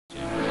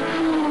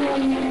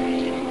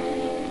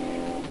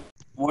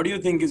What do you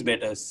think is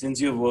better? Since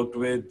you've worked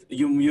with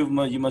you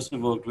must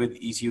have worked with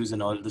ECUs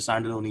and all the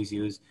standalone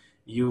ECUs.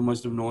 You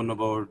must have known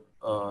about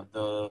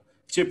the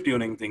chip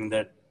tuning thing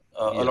that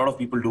a Yeah. lot of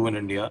people do in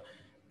India,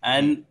 Hmm.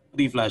 and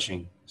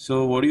reflashing.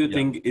 So, what do you Yeah.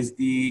 think is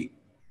the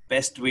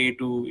best way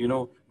to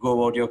go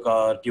about your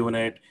car, tune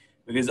it?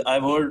 Because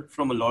I've heard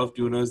from a lot of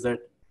tuners that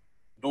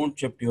don't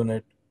chip tune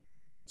it,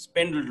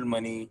 spend little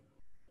money,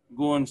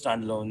 go on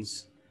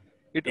standalones,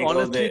 It take all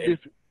honestly the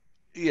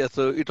Yeah,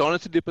 so it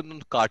honestly depends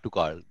on car to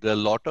car. There are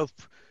a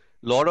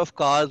lot of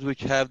cars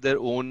which have their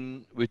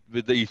own with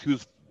the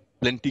ECUs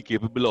plenty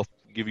capable of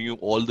giving you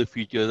all the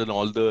features and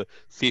all the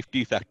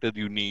safety factors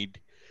you need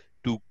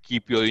to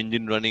keep your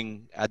engine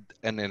running at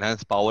an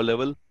enhanced power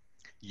level,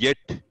 yet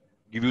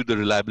give you the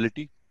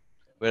reliability.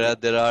 yeah.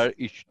 Whereas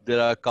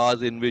there are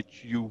cars in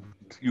which you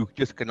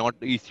just cannot.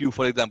 ECU,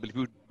 for example, if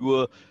you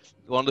do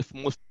one of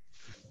the most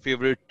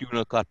favorite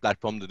tuner car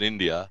platforms in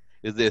India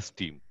is the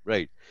S-Team,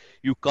 right?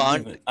 You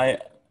can't. Even I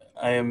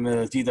am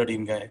a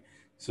G13 guy,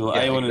 so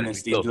I Yeah, own an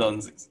exactly. ST in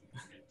 2006.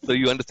 So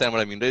you understand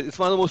what I mean, right? It's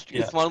one of the most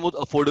Yeah, it's one of the most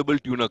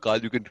affordable tuner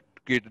cars. You can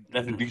get a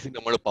definitely. decent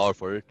amount of power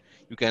for it.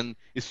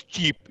 It's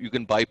cheap. You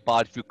can buy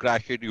parts. If you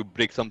crash it, you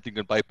break something, you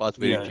can buy parts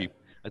very Yeah, cheap.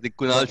 I think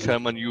Kunal definitely.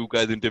 Sharman, you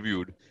guys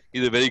interviewed,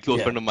 he's a very close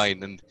Yeah, friend of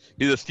mine, and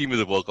his esteem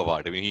is a work of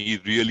art. I mean, he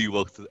really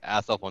works his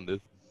ass off on this,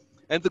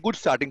 and it's a good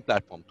starting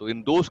platform. So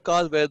in those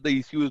cars where the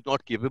ECU is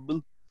not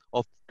capable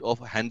of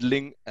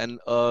handling and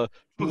true,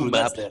 two true.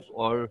 That's maps there.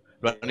 or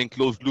Yeah, running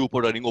closed loop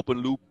or running open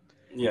loop,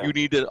 yeah, you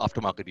need an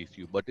aftermarket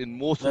ECU. But in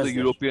most of the that's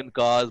there. European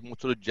cars,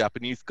 most of the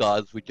Japanese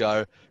cars, which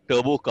are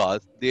turbo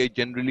cars, they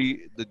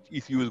generally the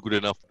ECU is good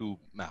enough to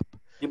map.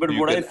 Yeah, but So you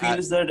what I can feel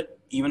is that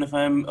even if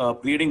I'm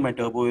creating my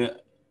turbo,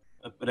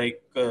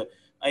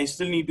 I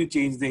still need to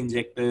change the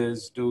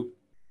injectors to,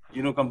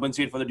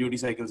 compensate for the duty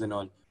cycles and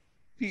all.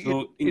 see it. So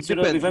It instead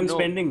of if depends, I'm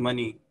spending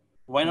money,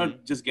 why Hmm.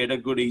 not just get a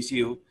good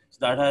ECU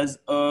that has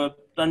a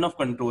ton of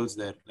controls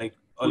there, like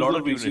a Who's lot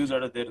going of to tune it? ECUs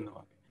that are there in the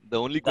market. The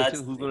only question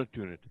That's is the who's thing. going to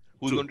tune it?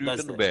 Who's True, going to tune it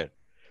that's and there. where?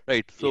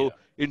 Right. So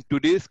Yeah. in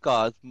today's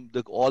cars,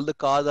 all the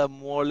cars are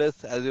more or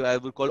less as I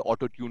would call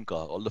auto-tune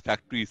car, all the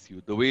factory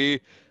ECU. The way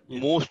Yeah.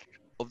 most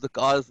of the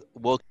cars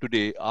work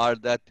today are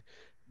that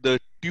the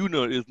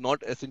tuner is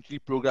not essentially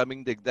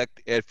programming the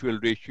exact air fuel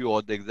ratio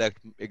or the exact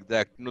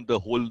the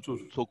whole True.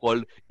 True.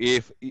 so-called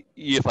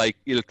EFI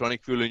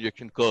electronic fuel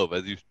injection curve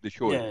as they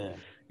show Yeah, it. yeah, yeah.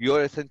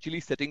 You're essentially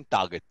setting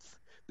targets.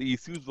 The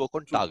ECUs work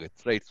on True.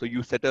 targets, right? So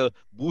you set a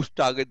boost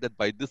target that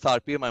by this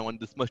RPM I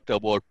want this much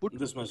turbo output,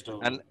 This must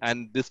have.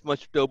 and this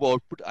much turbo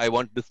output I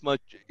want this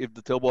much. If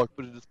the turbo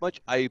output is this much,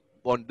 I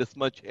want this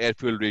much air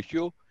fuel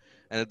ratio,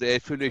 and if the air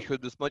fuel True. ratio is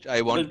this much,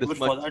 I want But this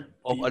for much that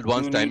of you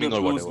advanced need a timing or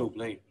closed whatever. loop,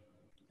 right?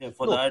 Yeah.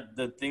 For No, that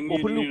the thing you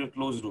open loop. need a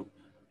closed loop.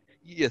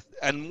 Yes,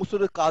 and most of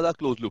the cars are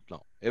closed loop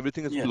now.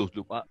 Everything is Yeah. closed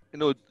loop.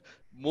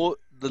 More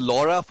the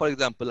LoRa, for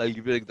example. I'll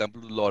give you an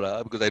example of the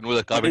LoRa because I know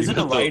the car But very is it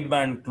a well. So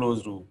wideband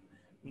closed loop?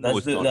 no,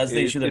 it's not. That's the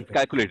It's issue that it's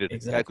calculated,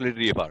 exactly.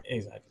 calculated AFR,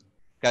 Exactly.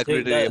 So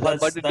calculated AFR,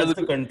 but it that's doesn't.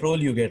 the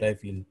control you get, I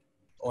feel,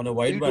 on a You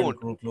wideband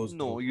don't. closed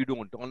No, loop. you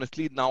don't.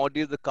 Honestly,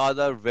 nowadays the cars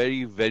are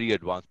very, very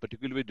advanced,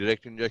 particularly with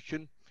direct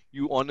injection.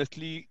 You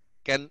honestly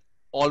can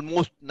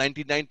almost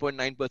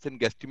 99.9%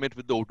 guesstimate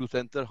with the O2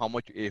 sensor how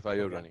much AFI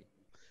you're Okay. running.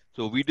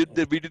 So we did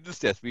this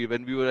test.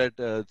 When we were at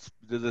there's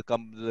the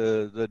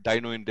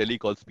dyno in Delhi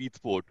called Speed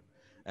Sport,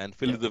 and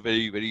Phil Yeah. is a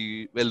very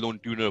very well known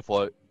tuner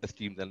for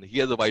Esteems, and he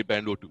has a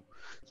wideband O2.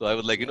 So I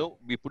was like, Yeah.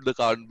 we put the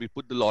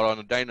LoRa on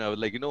a dyno. I was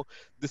like,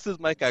 this is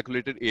my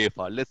calculated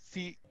AFR. Let's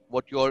see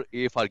what your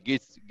AFR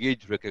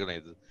gauge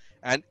recognizes,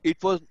 and it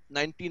was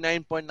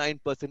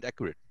 99.9%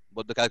 accurate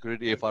what the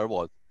calculated Okay. AFR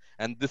was.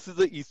 And this is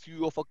the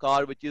ECU of a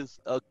car which is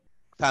a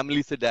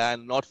family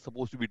sedan, not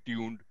supposed to be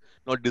tuned,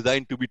 not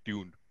designed to be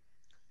tuned,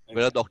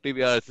 whereas Okay. the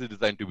Octavia RS is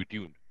designed to be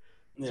tuned.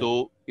 Yeah.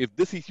 So if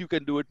this ECU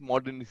can do it,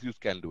 modern ECUs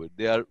can do it.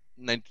 They are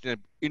 99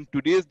 in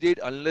today's date,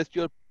 unless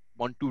you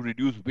want to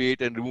reduce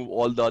weight and remove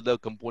all the other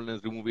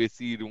components, remove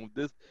AC, remove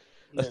this,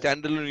 a Yeah.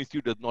 standalone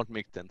ECU does not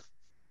make sense.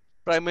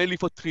 Primarily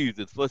for three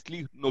reasons.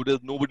 Firstly, no,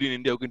 there's nobody in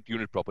India who can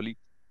tune it properly.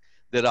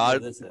 There Yeah. are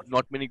That's it.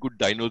 not many good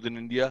dynos in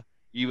India.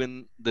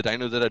 Even the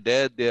dynos that are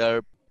there, they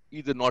are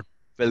either not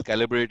well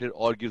calibrated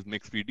or gives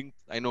mixed readings.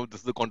 I know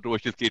this is a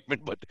controversial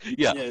statement, but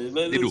yeah, Yeah.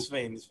 Well, they do. it's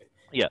fine. It's fine.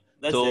 Yeah.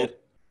 That's there. So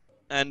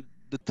and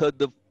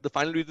the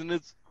final reason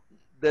is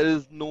there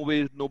is no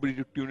way nobody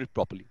to tune it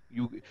properly.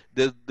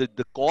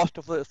 The cost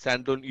of a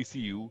standalone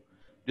ECU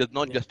does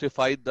not Yeah.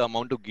 justify the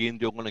amount of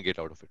gains you're going to get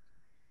out of it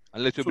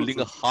unless you're True. building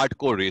a True. True.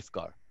 hardcore race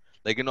car.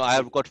 Like I True.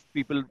 have got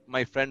people.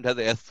 My friend has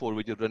a S4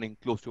 which is running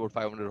close to about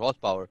 500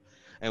 horsepower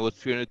and was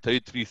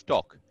 333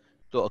 stock.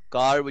 So a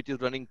car which is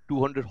running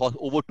 200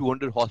 over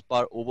 200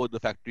 horsepower over the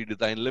factory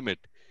design limit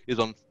is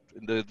on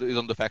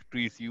the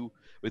factory ECU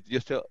with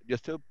just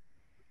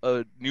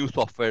a new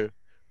software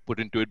put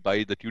into it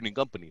by the tuning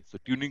company. So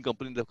tuning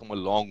companies have come a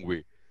long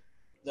way.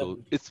 So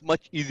Definitely. it's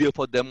much easier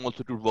for them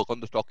also to work on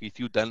the stock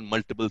ECU than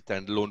multiple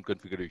standalone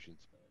configurations.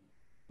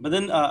 But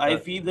then I Uh,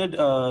 feel that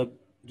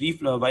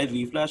while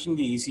reflashing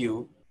the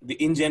ECU,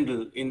 in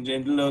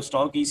general, a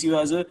stock ECU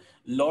has a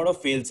lot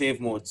of fail-safe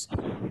modes.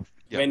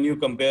 Yeah, When you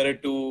compare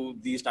it to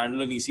the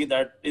standalone ECU,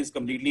 that is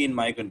completely in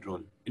my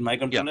control. In my yeah,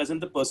 control, as in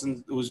the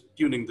person who's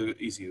tuning the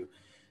ECU.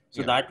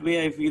 So yeah. that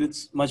way, I feel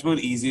it's much more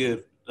easier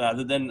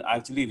rather than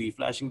actually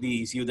reflashing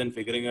the ECU, then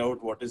figuring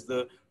out what is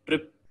the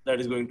trip that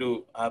is going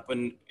to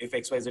happen if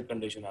XYZ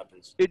condition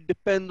happens. It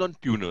depends on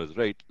tuners,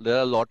 right? There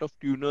are a lot of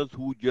tuners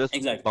who just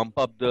Exactly. bump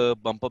up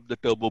the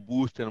turbo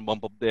boost and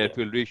bump up the Yeah.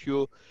 airfield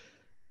ratio.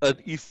 An I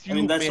mean,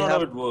 ECU that's may not how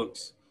have it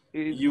works.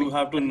 You like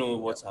have to know yeah,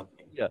 what's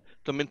happening. yeah.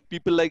 So I mean,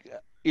 people like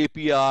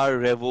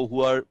APR, Revo,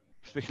 who are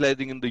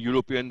specializing in the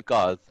European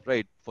cars,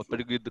 right? For True.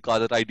 particularly the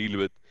cars that I deal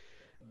with,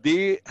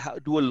 they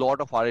do a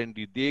lot of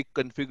R&D. They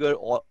configure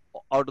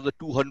out of the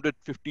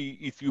 250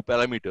 ECU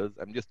parameters.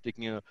 I'm just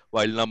taking a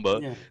wild number.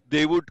 Yeah.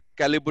 They would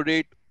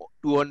calibrate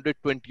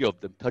 220 of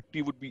them.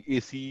 30 would be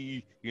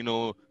AC. You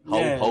know how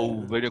Yeah.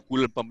 when your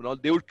coolant pump and all.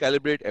 They would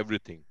calibrate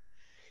everything.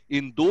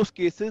 In those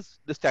cases,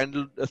 the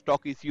standard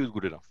stock ECU is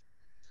good enough.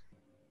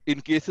 In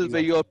cases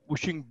where you Exactly. are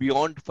pushing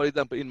beyond, for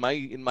example, in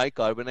my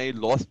car, when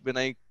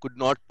I could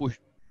not push,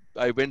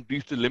 I went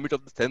reached the limit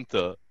of the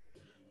sensor,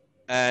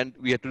 and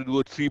we had to do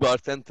a 3 bar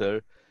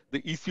sensor.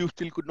 The ECU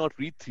still could not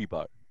reach 3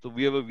 bar, so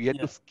we had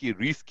to Yeah.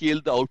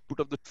 rescale the output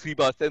of the 3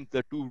 bar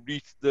sensor to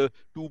reach the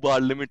 2 bar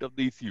limit of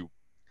the ECU.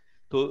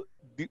 So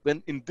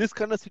when in this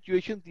kind of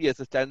situations, yes,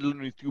 a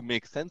standalone ECU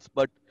makes sense,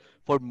 but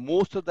for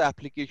most of the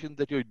applications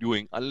that you're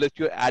doing, unless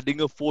you're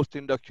adding a forced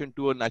induction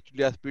to a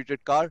naturally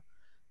aspirated car,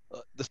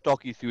 the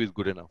stock ECU is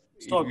good enough.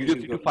 Stock You issue just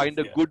is need to good enough. find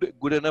a Yeah.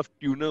 good enough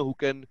tuner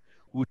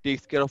who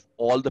takes care of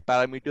all the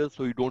parameters,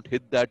 so you don't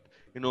hit that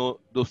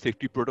those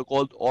safety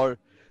protocols, or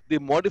they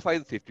modify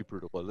the safety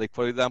protocols. Like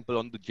for example,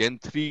 on the Gen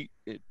 3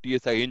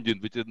 TSI engine,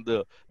 which is in the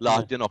Yeah.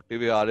 last Gen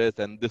Octavia RS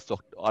and this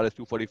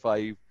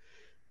RS245,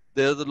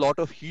 there's a lot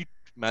of heat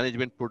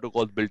management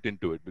protocols built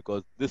into it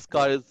because this Yeah.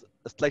 car is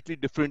a slightly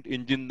different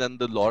engine than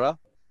the Laura.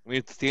 I mean,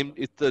 it's same.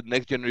 It's the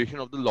next generation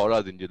of the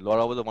Laura's engine.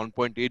 Laura was a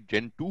 1.8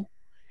 Gen 2.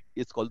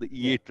 It's called the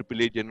Yeah. EA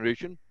AAA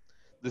generation.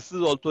 This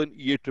is also an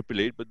EA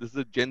AAA, but this is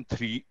a Gen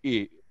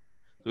 3A.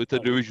 So it's a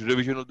Okay.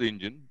 revision of the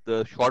engine. The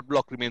short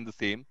block remains the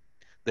same.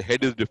 The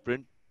head is Okay.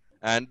 different,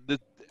 and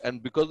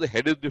and because the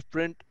head is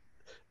different,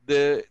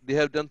 they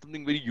have done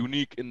something very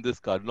unique in this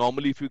car.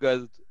 Normally, if you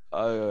guys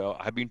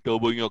have been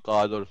turboing your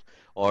cars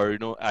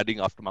or adding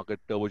aftermarket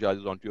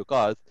turbochargers onto your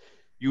cars,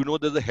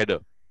 there's a header,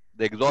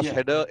 the exhaust Yeah.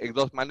 header,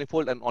 exhaust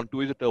manifold, and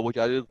onto it the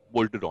turbocharger is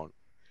bolted on.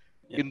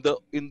 Yeah.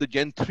 In the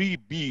Gen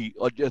 3B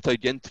or sorry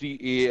Gen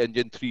 3A and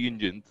Gen 3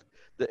 engines,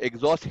 the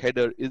exhaust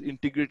header is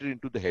integrated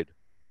into the head.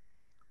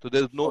 So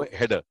there's no Okay.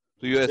 header.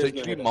 So you're There's no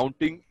essentially header.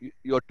 mounting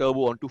your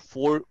turbo onto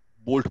 4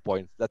 bolt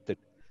points. That's it.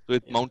 So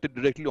it's Yeah. mounted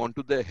directly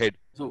onto the head,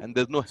 So, and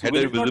there's no so will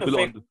header it not visible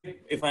on affect the.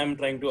 if I'm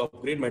trying to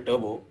upgrade my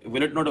turbo?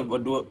 Will it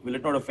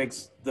not affect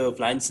the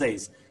flange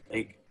size?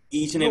 Like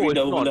each and No, every it's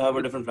turbo not. will have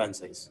a different flange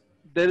size.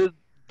 There is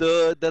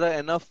there are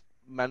enough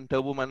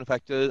turbo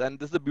manufacturers, and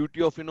this is the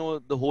beauty of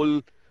the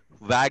whole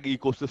WAG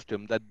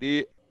ecosystem, that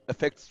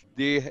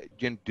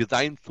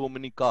design so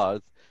many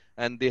cars,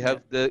 and they Yeah.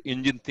 have the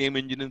same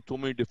engine in so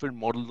many different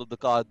models of the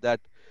car,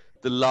 that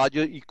the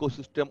larger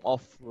ecosystem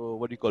of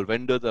what do you call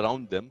vendors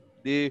around them,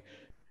 they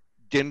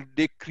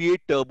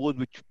create turbos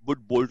which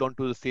would bolt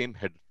onto the same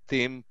head,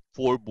 same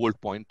 4 bolt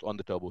points on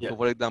the turbo. Yeah. So,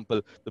 for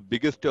example, the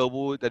biggest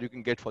turbo that you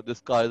can get for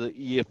this car is the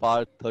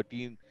EFR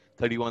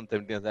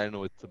 3117. I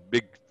know it's a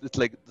big, it's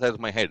like the size of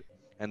my head.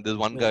 And there's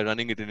one Yeah. guy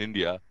running it in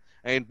India,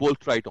 and it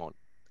bolts right on.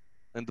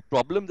 And the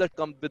problem that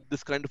comes with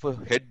this kind of a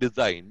head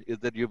design is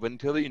that when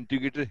you have an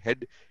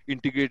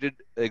integrated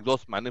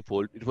exhaust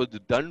manifold, it was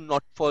done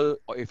not for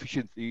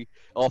efficiency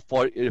or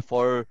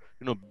for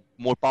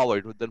more power.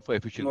 It was done for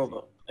efficiency.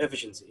 No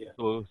efficiency. Yeah.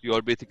 So you're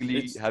So basically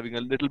it's having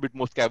a little bit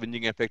more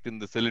scavenging effect in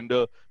the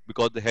cylinder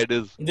because the head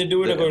is they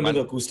do it the according to man.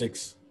 the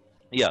acoustics.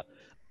 Yeah,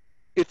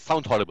 it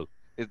sounds horrible.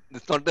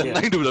 It's not Yeah.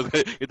 nothing to do with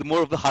it. It's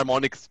more of the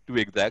harmonics to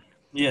be exact,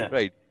 Yeah.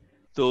 right?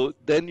 So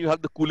then you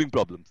have the cooling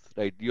problems,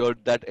 right? Your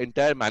that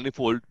entire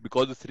manifold,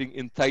 because it's sitting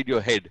inside your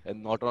head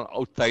and not on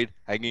outside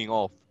hanging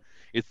off,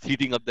 it's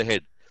heating up the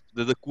head.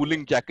 There's a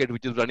cooling jacket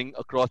which is running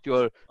across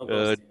your Across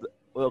uh, the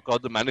across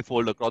the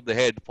manifold, across the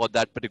head for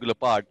that particular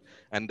part,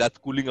 and that's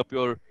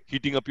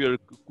heating up your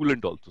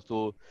coolant also.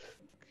 So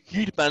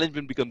heat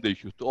management becomes the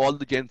issue. So all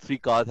the Gen 3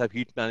 cars have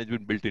heat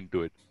management built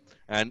into it.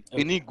 And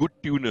okay. any good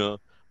tuner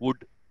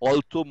would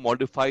also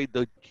modify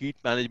the heat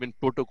management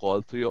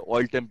protocol so your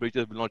oil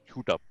temperature will not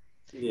shoot up.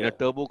 In a Yeah.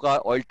 turbo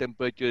car, oil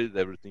temperature is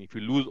everything. If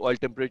you lose oil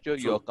temperature,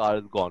 your True. car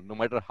is gone. No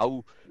matter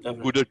good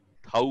Definitely. a,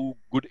 how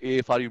good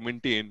AFR you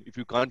maintain, if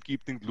you can't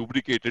keep things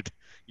lubricated,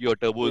 your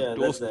turbo is Yeah. That's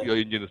toast, there. your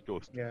engine is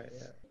toast. Yeah,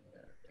 yeah.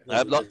 I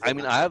have lost. That's I there.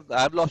 mean, I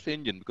have lost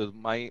engine because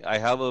I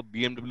have a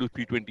BMW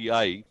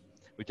 320i,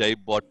 which I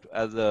bought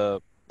as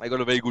a. I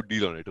got a very good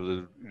deal on it. It was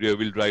a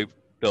rear-wheel drive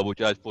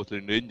turbocharged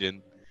four-cylinder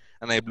engine,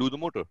 and I blew the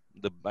motor.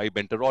 I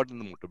bent a rod in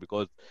the motor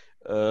because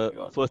Oh my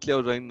god. firstly I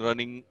was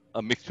running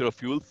a mixture of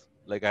fuels.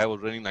 Like I was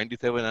running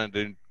 97 and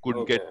I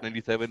couldn't get Okay.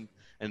 97,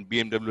 and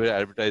BMW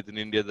had advertised in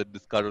India that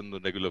this car runs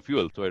on regular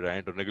fuel. So I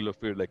ran on regular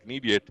fuel like an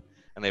idiot,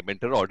 and I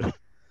bent a rod.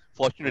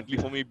 Fortunately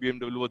Okay. for me,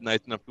 BMW was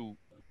nice enough to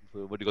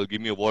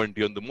give me a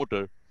warranty on the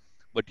motor.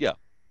 But yeah,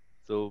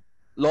 so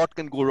lot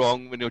can go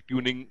wrong when you're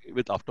tuning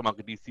with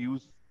aftermarket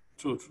ECUs,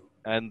 True, true.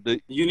 and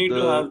You need to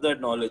the have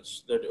that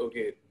knowledge that,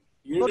 okay,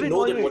 you need not to in know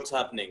one that way. what's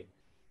happening.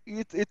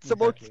 It's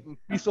about Exactly.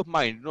 peace of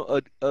mind.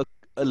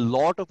 A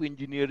lot of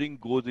engineering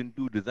goes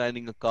into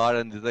designing a car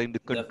and designing the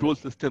control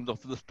Definitely. systems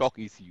of the stock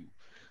ECU.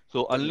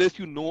 So unless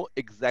Definitely. you know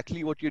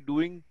exactly what you're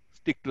doing,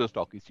 stick to the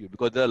stock ECU,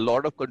 because there are a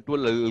lot of control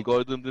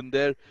algorithms in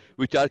there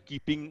which are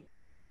keeping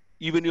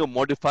even your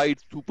modified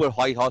super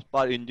high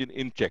horsepower engine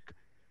in check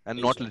and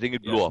In not check. letting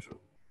it Yeah, blow up. true.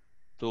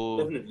 So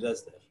Definitely,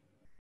 that's there.